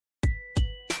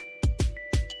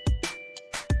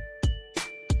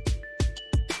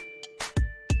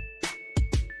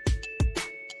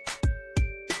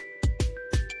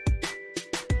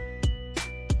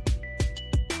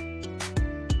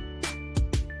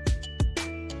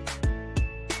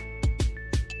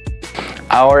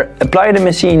Our Applied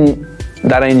MSc in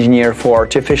Data Engineer for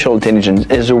Artificial Intelligence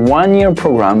is a one-year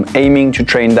program aiming to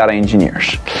train data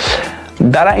engineers.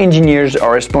 Data engineers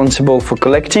are responsible for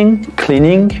collecting,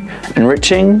 cleaning,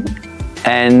 enriching,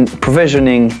 and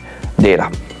provisioning data.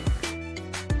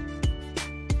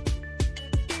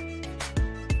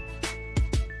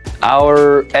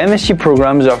 Our MSc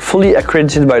programs are fully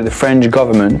accredited by the French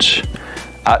government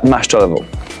at master level.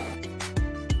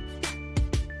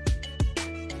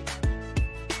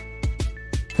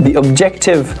 The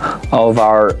objective of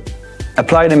our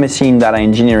Applied MSc in Data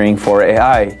Engineering for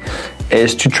AI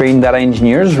is to train data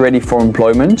engineers ready for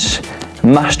employment,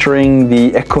 mastering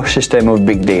the ecosystem of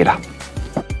big data.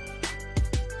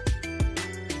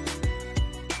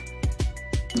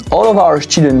 All of our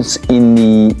students in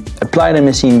the Applied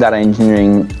MSc in Data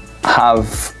Engineering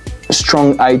have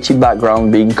strong IT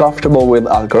background, being comfortable with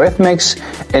algorithmics,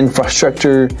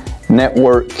 infrastructure,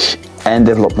 network, and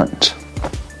development.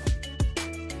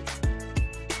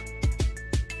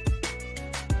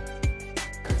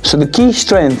 So the key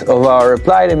strength of our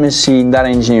Applied MSc in Data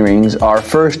Engineering are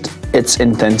first, its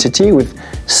intensity with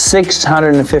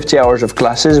 650 hours of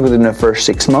classes within the first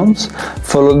 6 months,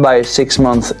 followed by a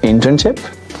 6-month internship.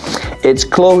 Its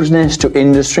closeness to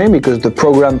industry because the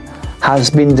program has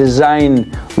been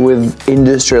designed with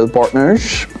industrial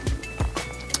partners,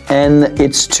 and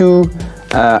its 2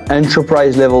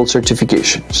 enterprise level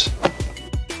certifications.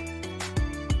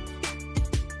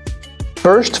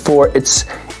 First, for its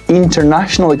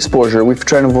international exposure. We've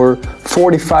trained over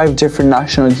 45 different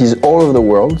nationalities all over the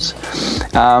world.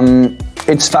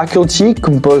 Its faculty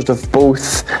composed of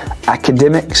both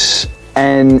academics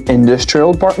and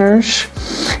industrial partners,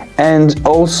 and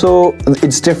also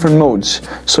its different modes.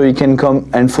 So you can come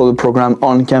and follow the program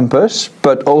on campus,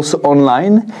 but also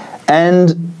online,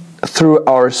 and through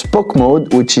our SPOC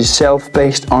mode, which is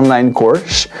self-paced online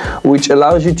course, which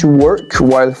allows you to work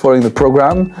while following the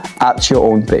program at your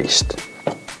own pace.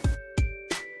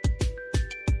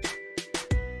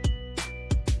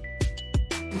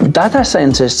 Data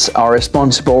scientists are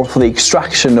responsible for the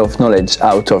extraction of knowledge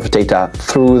out of data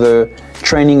through the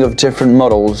training of different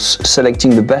models,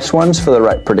 selecting the best ones for the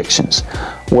right predictions.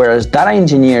 Whereas data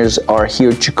engineers are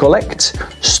here to collect,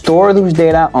 store those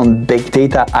data on big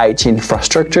data IT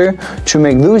infrastructure to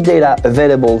make those data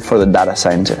available for the data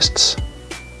scientists.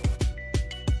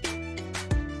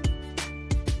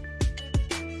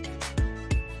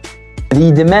 The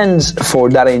demands for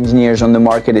data engineers on the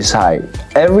market is high.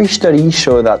 Every study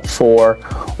shows that for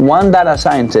one data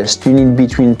scientist, you need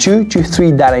between 2 to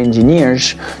 3 data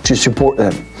engineers to support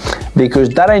them, because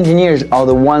data engineers are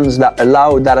the ones that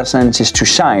allow data scientists to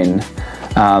shine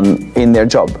in their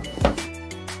job.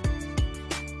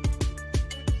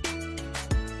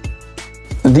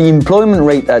 The employment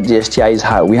rate at DSTI is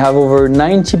high. We have over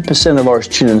 90% of our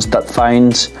students that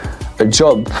find a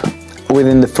job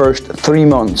within the first 3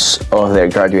 months of their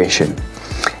graduation.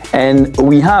 And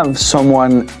we have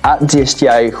someone at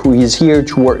DSTI who is here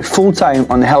to work full-time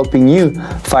on helping you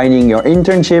finding your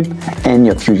internship and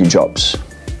your future jobs.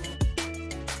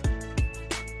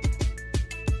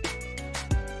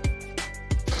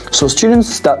 So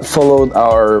students that followed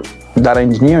our data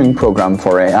engineering program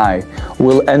for AI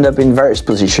will end up in various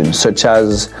positions, such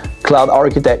as cloud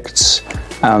architects,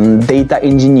 data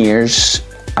engineers,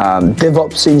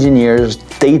 DevOps engineers,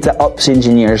 data ops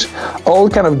engineers, all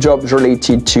kind of jobs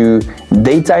related to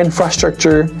data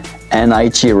infrastructure and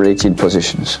IT related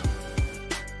positions.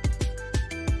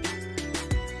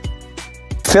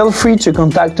 Feel free to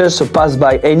contact us or pass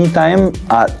by anytime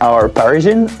at our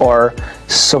Parisian or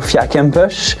Sofia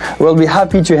campus. We'll be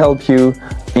happy to help you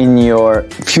in your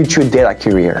future data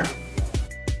career.